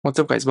What's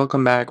up guys,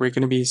 welcome back. We're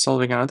going to be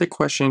solving another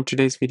question in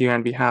today's video,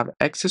 and we have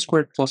x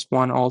squared plus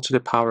 1 all to the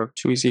power of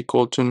 2 is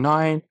equal to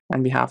 9,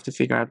 and we have to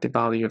figure out the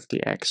value of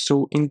the x.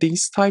 So in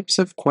these types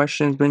of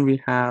questions, when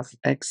we have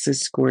x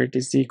squared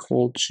is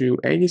equal to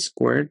a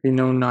squared, we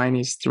know 9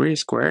 is 3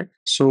 squared.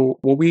 So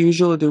what we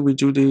usually do, we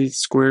do the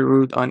square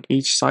root on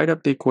each side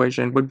of the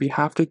equation, but we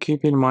have to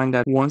keep in mind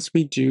that once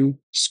we do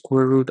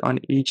square root on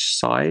each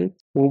side,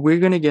 what we're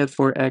going to get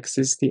for x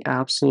is the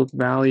absolute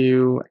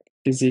value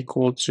is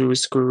equal to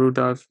square root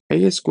of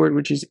a squared,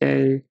 which is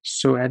a.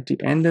 So at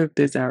the end of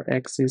this, our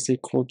x is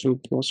equal to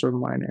plus or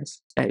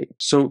minus a.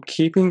 So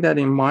keeping that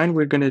in mind,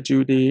 we're going to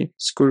do the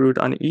square root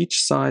on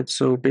each side.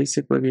 So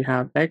basically we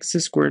have x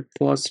squared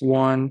plus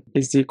 1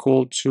 is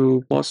equal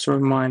to plus or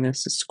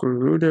minus the square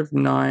root of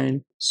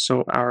 9.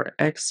 So our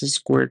x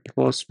squared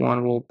plus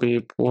 1 will be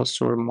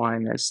plus or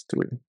minus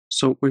 3.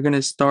 So we're going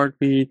to start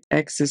with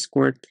x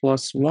squared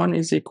plus 1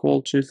 is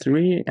equal to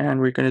 3, and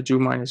we're going to do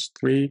minus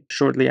 3.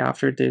 Shortly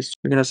after this,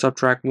 we're going to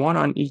subtract 1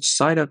 on each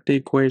side of the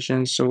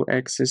equation, so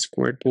x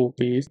squared will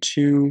be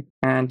 2.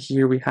 And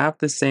here we have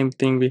the same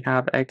thing. We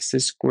have x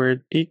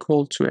squared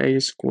equal to a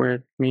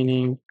squared,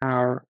 meaning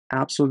our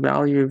absolute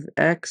value of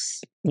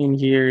x in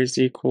here is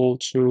equal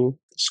to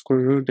square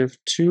root of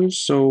 2.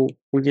 So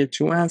we get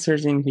two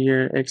answers in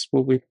here. X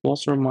will be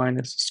plus or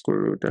minus square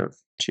root of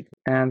 2.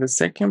 And the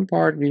second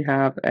part, we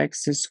have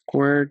x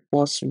squared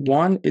plus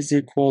 1 is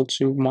equal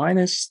to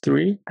minus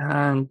 3.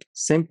 And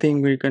same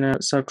thing, we're going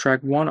to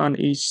subtract 1 on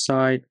each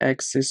side.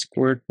 X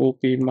squared will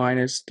be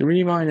minus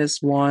 3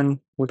 minus 1,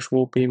 which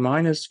will be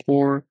minus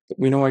 4.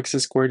 We know x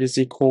squared is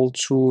equal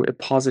to a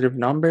positive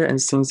number,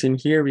 and since in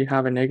here we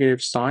have a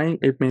negative sign,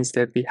 it means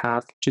that we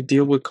have to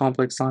deal with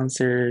complex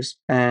answers.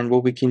 And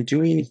what we can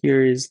do in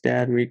here is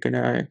that we're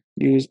gonna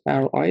use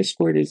our I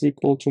squared is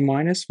equal to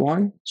minus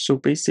 1. So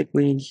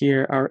basically in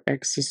here our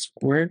x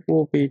squared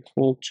will be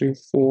equal to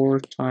 4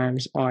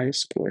 times I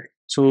squared.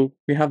 So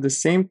we have the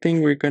same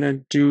thing. We're going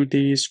to do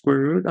the square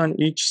root on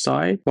each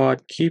side,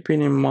 but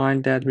keeping in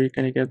mind that we're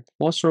going to get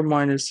plus or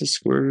minus the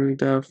square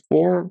root of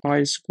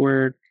 4i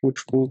squared,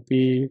 which will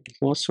be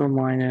plus or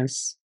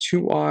minus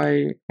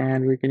 2i,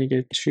 and we're going to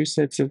get two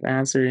sets of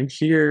answer in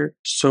here.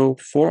 So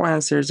 4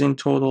 answers in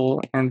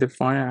total, and the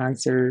final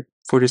answer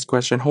for this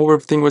question. Hope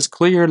everything was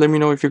clear. Let me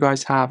know if you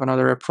guys have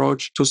another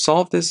approach to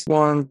solve this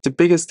one. The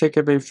biggest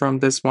takeaway from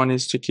this one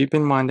is to keep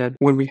in mind that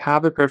when we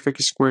have a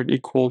perfect square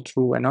equal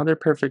to another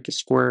perfect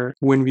square,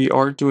 when we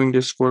are doing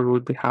the square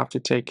root, we have to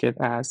take it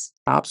as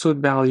absolute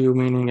value,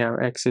 meaning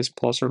our x is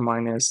plus or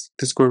minus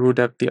the square root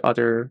of the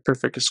other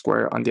perfect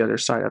square on the other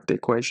side of the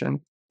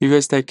equation. You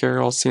guys take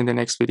care. I'll see you in the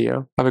next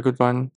video. Have a good one.